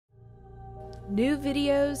New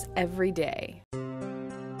videos every day.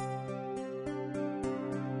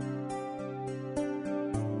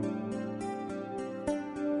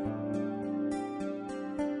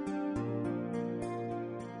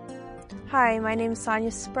 Hi, my name is Sonja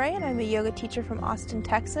Spray and I'm a yoga teacher from Austin,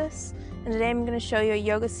 Texas. And today I'm going to show you a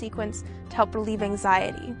yoga sequence to help relieve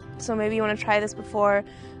anxiety. So maybe you want to try this before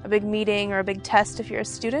a big meeting or a big test if you're a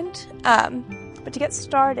student. But to get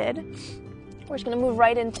started, we're just going to move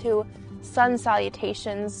right into sun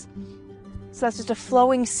salutations. So that's just a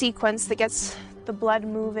flowing sequence that gets the blood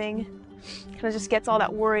moving, kind of just gets all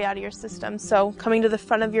that worry out of your system. So coming to the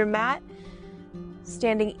front of your mat,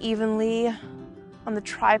 standing evenly on the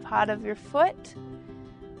tripod of your foot.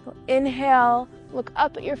 Inhale, look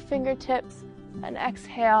up at your fingertips, and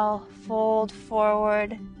exhale, fold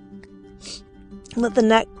forward. Let the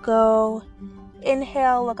neck go.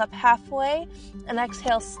 Inhale, look up halfway, and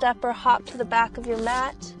exhale, step or hop to the back of your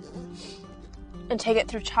mat, and take it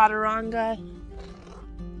through chaturanga.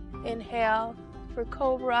 Inhale for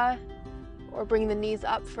cobra, or bring the knees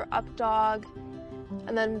up for up dog,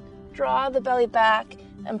 and then draw the belly back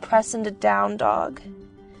and press into down dog.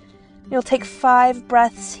 You'll take 5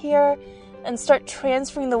 breaths here and start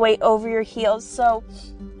transferring the weight over your heels. So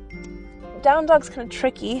down dog's kind of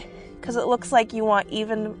tricky because it looks like you want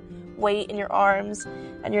even weight in your arms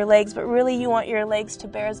and your legs, but really you want your legs to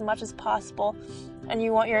bear as much as possible and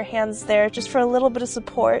you want your hands there just for a little bit of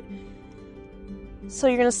support. So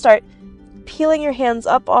you're going to start peeling your hands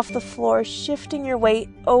up off the floor, shifting your weight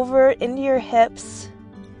over into your hips,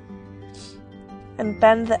 and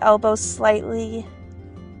bend the elbows slightly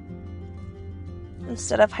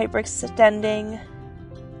instead of hyperextending.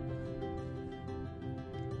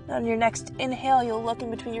 On your next inhale, you'll look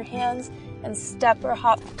in between your hands and step or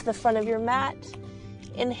hop to the front of your mat.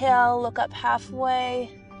 Inhale, look up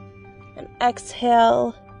halfway, and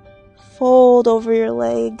exhale, fold over your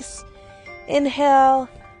legs. Inhale,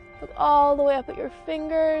 look all the way up at your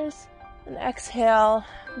fingers, and exhale,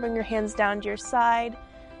 bring your hands down to your side.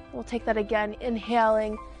 We'll take that again,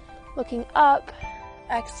 inhaling, looking up,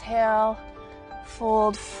 exhale,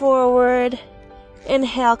 fold forward,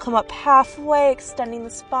 inhale, come up halfway, extending the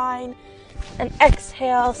spine, and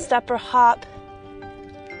exhale, step or hop,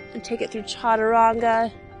 and take it through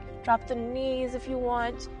chaturanga. Drop the knees if you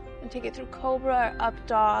want, and take it through cobra or up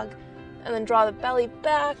dog, and then draw the belly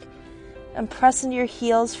back, and press into your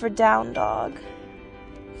heels for down dog.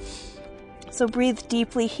 So breathe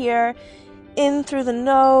deeply here. In through the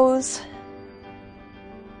nose,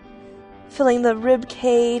 filling the rib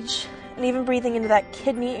cage, and even breathing into that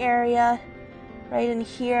kidney area, right in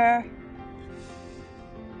here.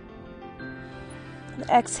 And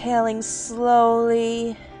exhaling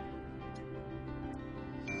slowly.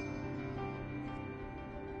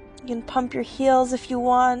 You can pump your heels if you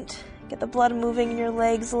want, get the blood moving in your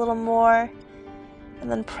legs a little more,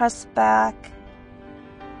 and then press back.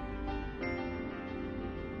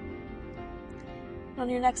 On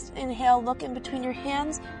your next inhale, look in between your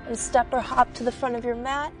hands and step or hop to the front of your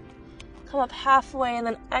mat. Come up halfway and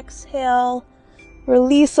then exhale.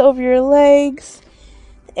 Release over your legs.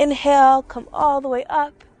 Inhale, come all the way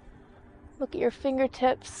up. Look at your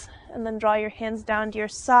fingertips and then draw your hands down to your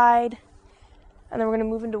side. And then we're going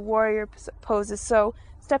to move into warrior poses. So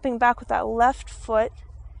stepping back with that left foot,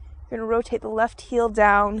 you're going to rotate the left heel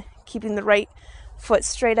down, keeping the right foot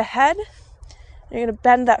straight ahead. And you're going to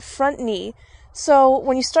bend that front knee. So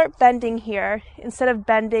when you start bending here, instead of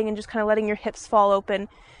bending and just kind of letting your hips fall open,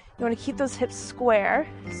 you want to keep those hips square.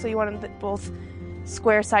 So you want them both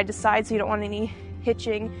square side to side, so you don't want any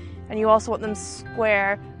hitching. And you also want them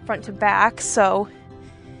square front to back. So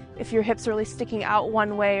if your hips are really sticking out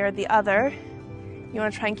one way or the other, you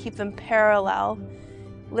want to try and keep them parallel,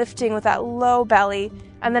 lifting with that low belly.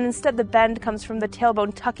 And then instead the bend comes from the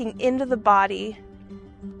tailbone tucking into the body,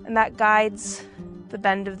 and that guides the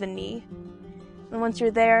bend of the knee. And once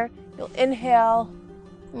you're there, you'll inhale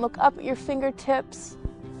and look up at your fingertips,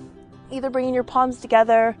 either bringing your palms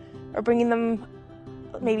together or bringing them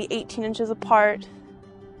maybe 18 inches apart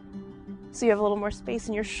so you have a little more space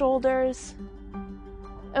in your shoulders.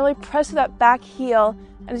 And really press with that back heel.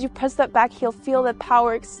 And as you press that back heel, feel the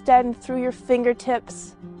power extend through your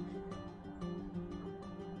fingertips.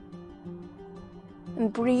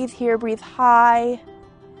 And breathe here, breathe high.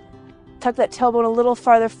 Tuck that tailbone a little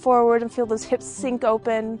farther forward and feel those hips sink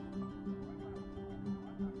open.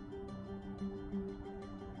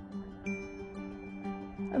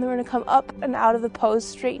 And then we're going to come up and out of the pose,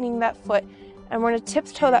 straightening that foot. And we're going to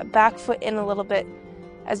tiptoe that back foot in a little bit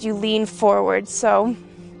as you lean forward. So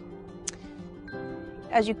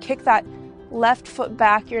as you kick that left foot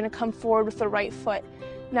back, you're going to come forward with the right foot.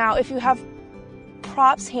 Now, if you have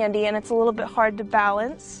props handy and it's a little bit hard to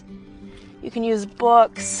balance, you can use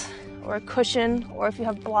books or a cushion, or if you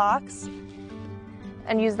have blocks,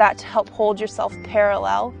 and use that to help hold yourself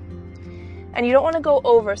parallel. And you don't want to go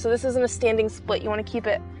over, so this isn't a standing split. You want to keep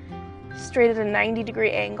it straight at a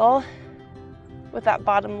 90-degree angle with that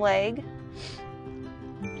bottom leg.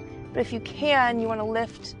 But if you can, you want to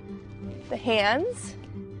lift the hands.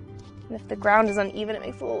 And if the ground is uneven, it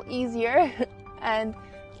makes it a little easier. And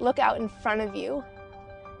look out in front of you.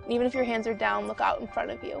 And even if your hands are down, look out in front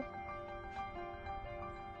of you.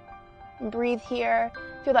 And breathe here.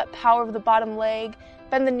 Feel that power of the bottom leg.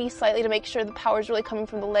 Bend the knee slightly to make sure the power is really coming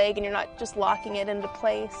from the leg and you're not just locking it into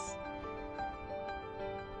place.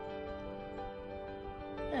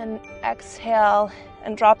 And exhale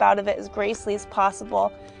and drop out of it as gracefully as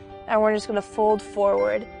possible. And we're just going to fold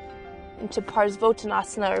forward into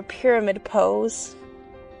Parsvottanasana, or pyramid pose.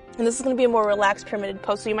 And this is going to be a more relaxed pyramid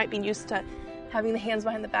pose, so you might be used to having the hands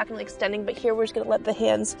behind the back and really extending, but here we're just going to let the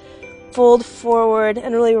hands fold forward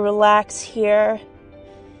and really relax here.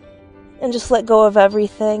 And just let go of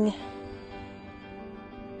everything.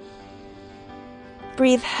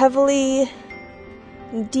 Breathe heavily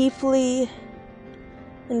and deeply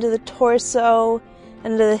into the torso,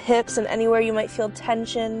 into the hips, and anywhere you might feel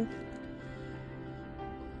tension.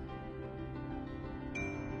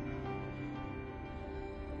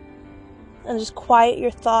 And just quiet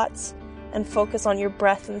your thoughts and focus on your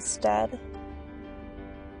breath instead.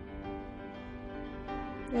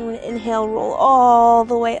 And we're going to inhale, roll all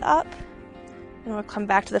the way up. And we'll come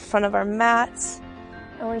back to the front of our mats.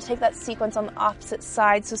 And we're going to take that sequence on the opposite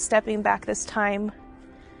side, so stepping back this time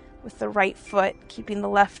with the right foot, keeping the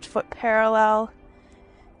left foot parallel.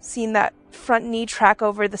 Seeing that front knee track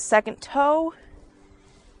over the second toe.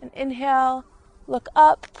 And inhale, look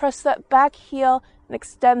up, press that back heel, and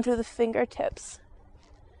extend through the fingertips.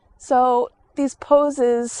 So these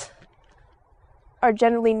poses are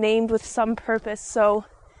generally named with some purpose. So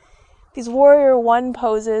these Warrior One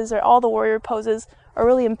poses, or all the warrior poses, are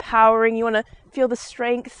really empowering. You want to feel the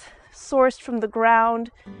strength sourced from the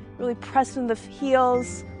ground, really press in the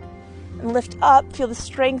heels and lift up. Feel the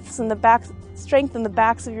strength in the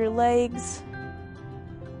backs of your legs.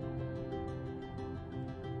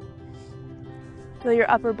 Feel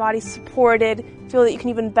your upper body supported. Feel that you can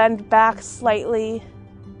even bend back slightly.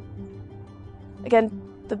 Again,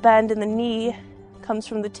 the bend in the knee comes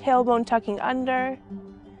from the tailbone tucking under.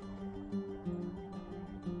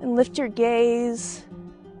 And lift your gaze.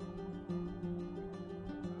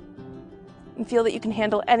 And feel that you can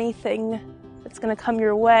handle anything that's going to come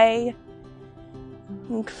your way,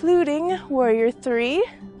 including Warrior 3.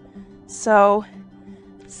 So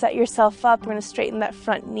set yourself up. We're going to straighten that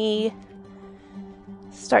front knee.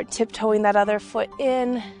 Start tiptoeing that other foot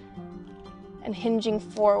in and hinging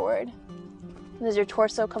forward. And as your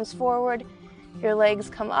torso comes forward, your legs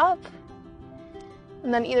come up.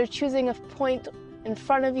 And then either choosing a point in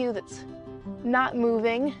front of you that's not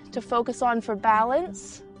moving to focus on for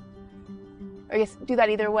balance, or I guess do that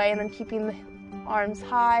either way, and then keeping the arms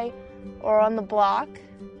high or on the block.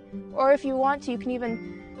 Or if you want to, you can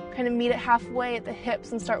even kind of meet it halfway at the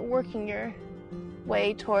hips and start working your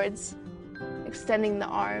way towards extending the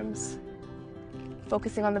arms,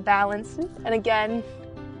 focusing on the balance. And again,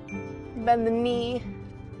 bend the knee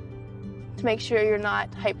to make sure you're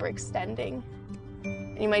not hyperextending.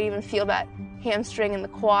 And you might even feel that hamstring and the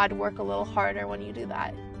quad work a little harder when you do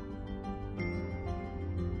that.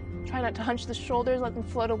 Try not to hunch the shoulders, let them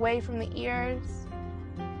float away from the ears.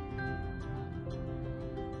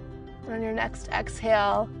 And on your next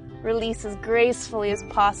exhale, release as gracefully as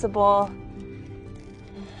possible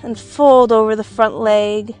and fold over the front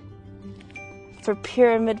leg for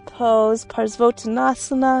pyramid pose,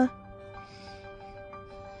 Parsvottanasana.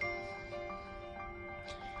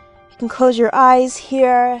 You can close your eyes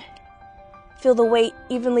here. Feel the weight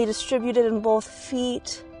evenly distributed in both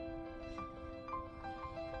feet.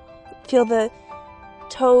 Feel the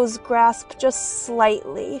toes grasp just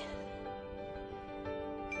slightly.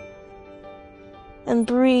 And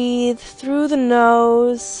breathe through the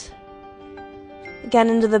nose. Again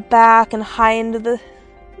into the back and high into the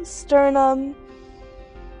sternum.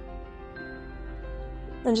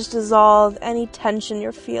 And just dissolve any tension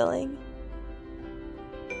you're feeling.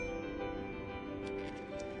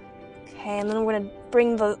 Okay, and then we're going to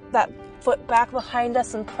bring that foot back behind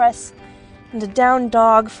us and press into down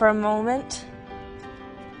dog for a moment.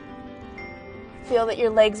 Feel that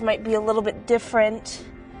your legs might be a little bit different,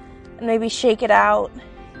 and maybe shake it out.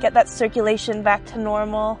 Get that circulation back to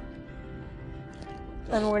normal.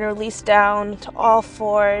 Then we're going to release down to all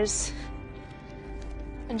fours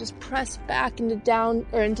And just press back into down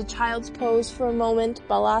or into child's pose for a moment,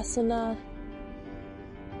 balasana.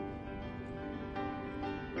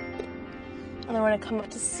 And then we're going to come up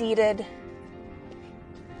to seated.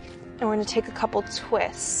 And we're going to take a couple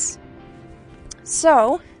twists.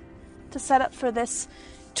 So, to set up for this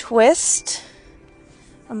twist,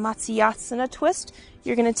 a Matsyasana twist,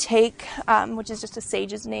 you're going to take, which is just a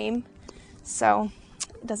sage's name. So,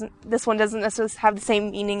 this one doesn't necessarily have the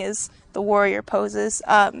same meaning as the warrior poses.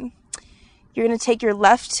 You're going to take your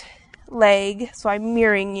left leg, so I'm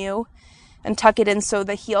mirroring you, and tuck it in so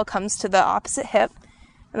the heel comes to the opposite hip.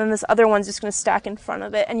 And then this other one's just going to stack in front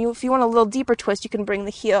of it. And if you want a little deeper twist, you can bring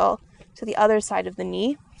the heel to the other side of the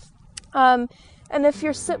knee. And if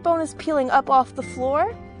your sit bone is peeling up off the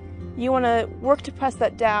floor, you want to work to press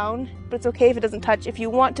that down, but it's okay if it doesn't touch. If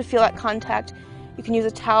you want to feel that contact, you can use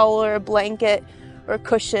a towel or a blanket or a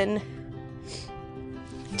cushion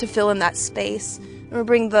to fill in that space. And we'll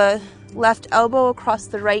bring the left elbow across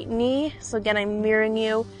the right knee. So again, I'm mirroring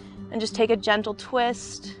you, and just take a gentle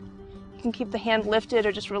twist. You can keep the hand lifted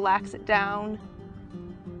or just relax it down.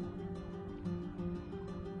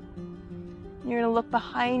 You're going to look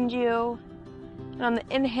behind you, and on the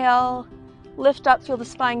inhale, lift up, feel the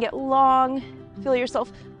spine get long, feel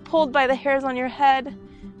yourself pulled by the hairs on your head,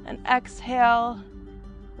 and exhale,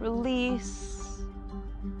 release.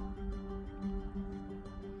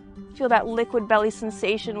 Feel that liquid belly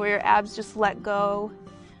sensation where your abs just let go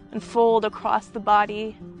and fold across the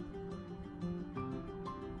body.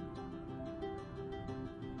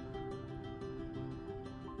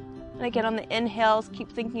 And again, on the inhales,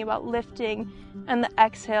 keep thinking about lifting, and the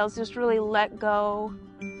exhales, just really let go.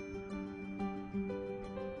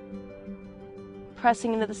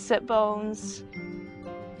 Pressing into the sit bones.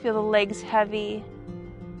 Feel the legs heavy.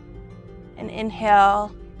 And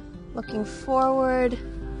inhale, looking forward,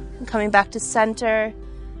 and coming back to center.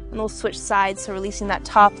 And we'll switch sides, so releasing that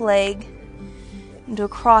top leg into a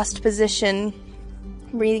crossed position.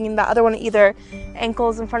 Bringing the other one, either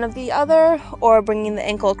ankles in front of the other or bringing the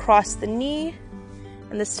ankle across the knee.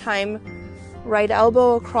 And this time, right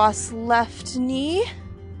elbow across left knee.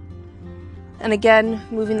 And again,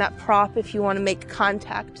 moving that prop if you want to make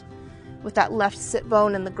contact with that left sit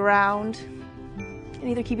bone and the ground. And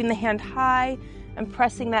either keeping the hand high and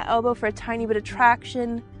pressing that elbow for a tiny bit of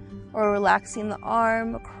traction, or relaxing the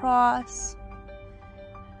arm across.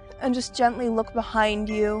 And just gently look behind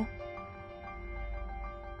you.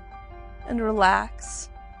 And relax.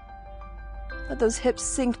 Let those hips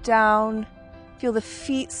sink down. Feel the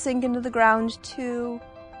feet sink into the ground too.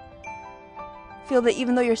 Feel that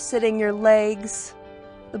even though you're sitting, your legs,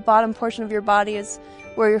 the bottom portion of your body is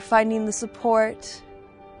where you're finding the support.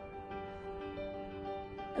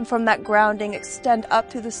 And from that grounding, extend up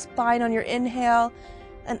through the spine on your inhale,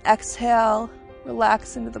 and exhale,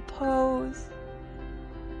 relax into the pose.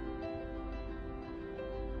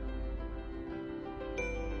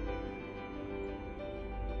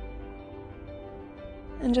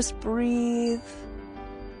 And just breathe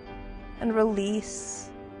and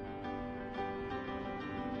release.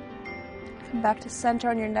 Come back to center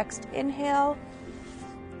on your next inhale.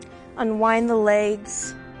 Unwind the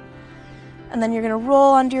legs. And then you're going to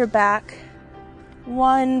roll onto your back,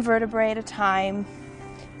 one vertebrae at a time,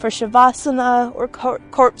 for Shavasana or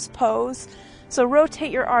corpse pose. So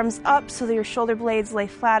rotate your arms up so that your shoulder blades lay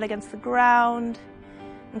flat against the ground.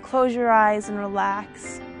 And close your eyes and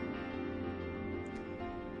relax.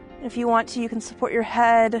 If you want to, you can support your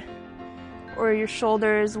head or your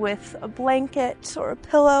shoulders with a blanket or a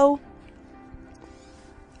pillow.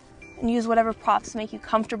 And use whatever props make you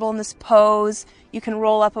comfortable in this pose. You can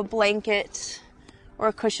roll up a blanket or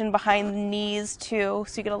a cushion behind the knees too,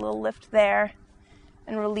 so you get a little lift there,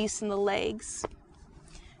 and release in the legs.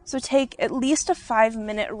 So take at least a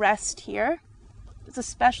 5-minute rest here. It's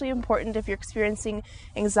especially important if you're experiencing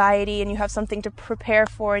anxiety and you have something to prepare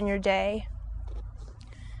for in your day.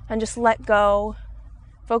 And just let go.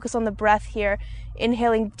 Focus on the breath here.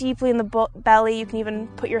 Inhaling deeply in the belly. You can even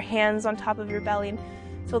put your hands on top of your belly and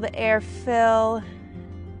feel the air fill.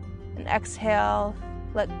 And exhale.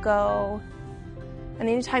 Let go. And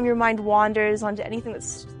anytime your mind wanders onto anything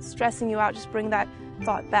that's stressing you out, just bring that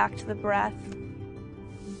thought back to the breath.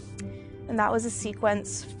 And that was a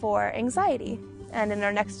sequence for anxiety. And in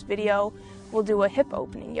our next video, we'll do a hip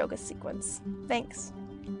opening yoga sequence. Thanks.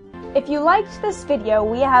 If you liked this video,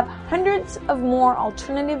 we have hundreds of more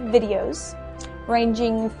alternative videos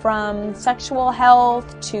ranging from sexual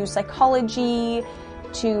health to psychology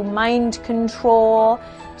to mind control.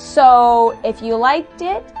 So if you liked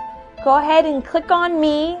it, go ahead and click on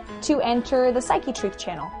me to enter the Psychetruth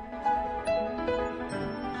channel.